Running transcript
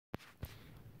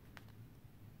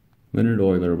Leonhard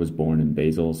Euler was born in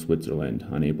Basel, Switzerland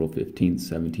on April 15,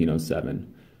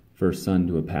 1707, first son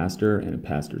to a pastor and a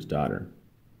pastor's daughter.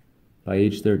 By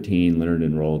age 13, Leonhard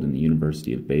enrolled in the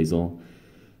University of Basel,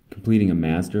 completing a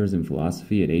master's in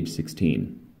philosophy at age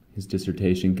 16. His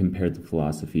dissertation compared the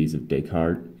philosophies of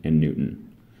Descartes and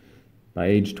Newton. By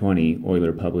age 20,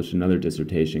 Euler published another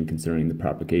dissertation concerning the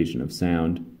propagation of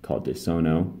sound, called De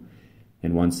Sono,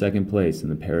 and won second place in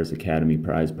the Paris Academy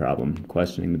Prize problem,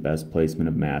 questioning the best placement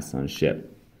of masts on a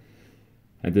ship.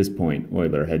 At this point,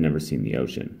 Euler had never seen the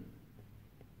ocean.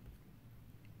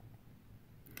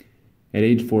 At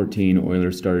age 14,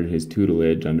 Euler started his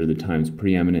tutelage under the time's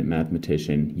preeminent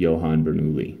mathematician, Johann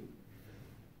Bernoulli.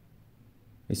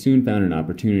 I soon found an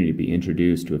opportunity to be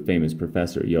introduced to a famous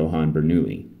professor, Johann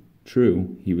Bernoulli.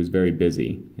 True, he was very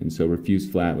busy, and so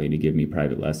refused flatly to give me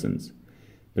private lessons.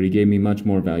 But he gave me much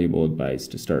more valuable advice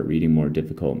to start reading more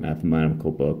difficult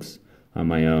mathematical books on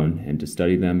my own and to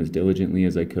study them as diligently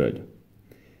as I could.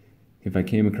 If I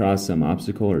came across some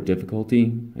obstacle or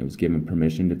difficulty, I was given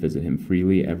permission to visit him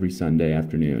freely every Sunday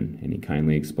afternoon, and he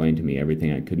kindly explained to me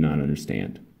everything I could not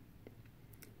understand.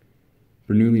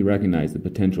 Bernoulli recognized the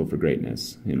potential for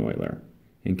greatness in Euler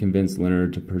and convinced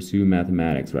Leonhard to pursue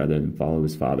mathematics rather than follow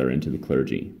his father into the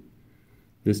clergy.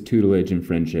 This tutelage and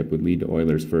friendship would lead to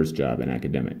Euler's first job in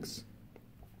academics.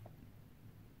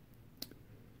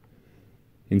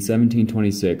 In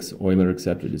 1726, Euler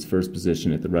accepted his first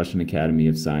position at the Russian Academy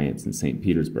of Science in St.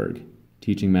 Petersburg,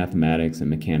 teaching mathematics and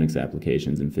mechanics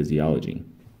applications in physiology.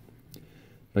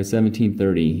 By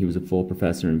 1730, he was a full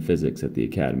professor in physics at the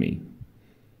Academy.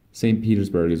 St.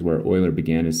 Petersburg is where Euler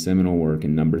began his seminal work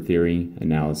in number theory,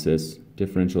 analysis,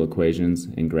 differential equations,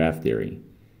 and graph theory,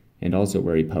 and also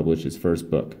where he published his first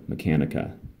book,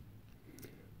 Mechanica.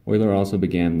 Euler also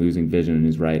began losing vision in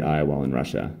his right eye while in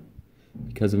Russia.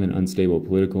 Because of an unstable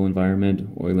political environment,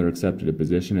 Euler accepted a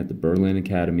position at the Berlin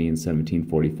Academy in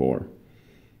 1744.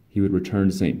 He would return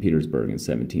to St. Petersburg in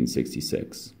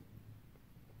 1766.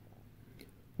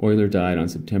 Euler died on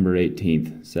September 18,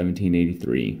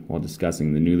 1783, while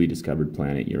discussing the newly discovered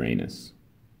planet Uranus.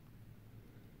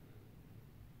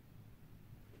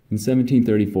 In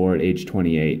 1734, at age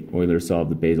 28, Euler solved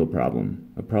the Basel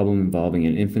problem, a problem involving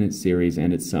an infinite series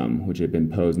and its sum, which had been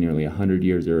posed nearly 100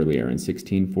 years earlier in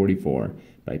 1644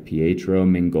 by Pietro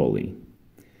Mingoli.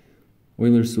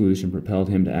 Euler's solution propelled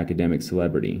him to academic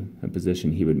celebrity, a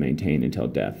position he would maintain until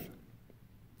death.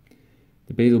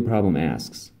 The Basel problem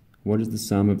asks, what is the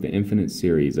sum of the infinite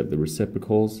series of the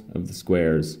reciprocals of the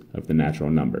squares of the natural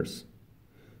numbers?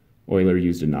 Euler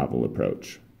used a novel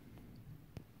approach.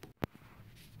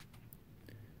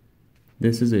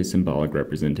 This is a symbolic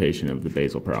representation of the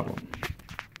Basel problem.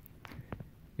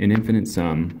 An infinite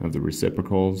sum of the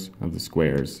reciprocals of the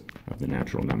squares of the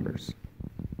natural numbers.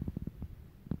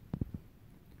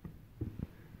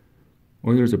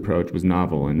 Euler's approach was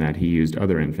novel in that he used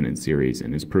other infinite series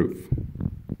in his proof.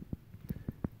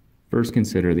 First,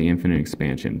 consider the infinite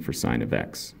expansion for sine of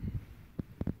x.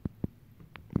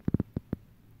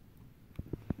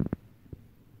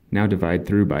 Now divide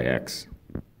through by x,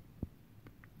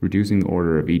 reducing the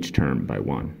order of each term by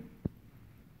 1.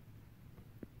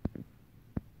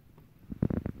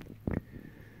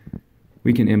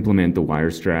 We can implement the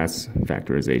Weierstrass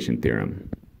factorization theorem.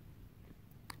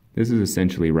 This is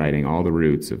essentially writing all the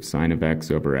roots of sine of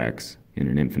x over x in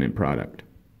an infinite product.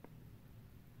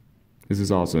 This is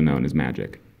also known as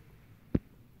magic.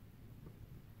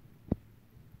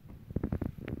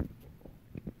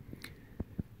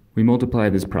 We multiply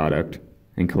this product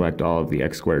and collect all of the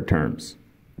x squared terms.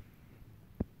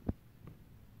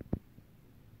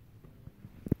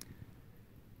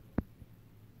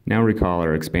 Now recall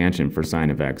our expansion for sine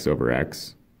of x over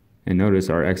x, and notice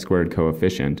our x squared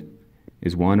coefficient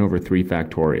is 1 over 3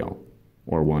 factorial,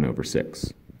 or 1 over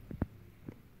 6.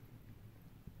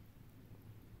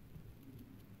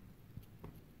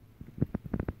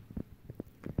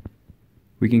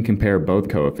 We can compare both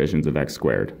coefficients of x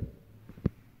squared.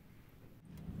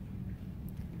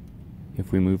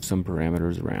 If we move some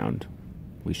parameters around,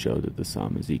 we show that the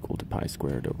sum is equal to pi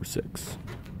squared over 6.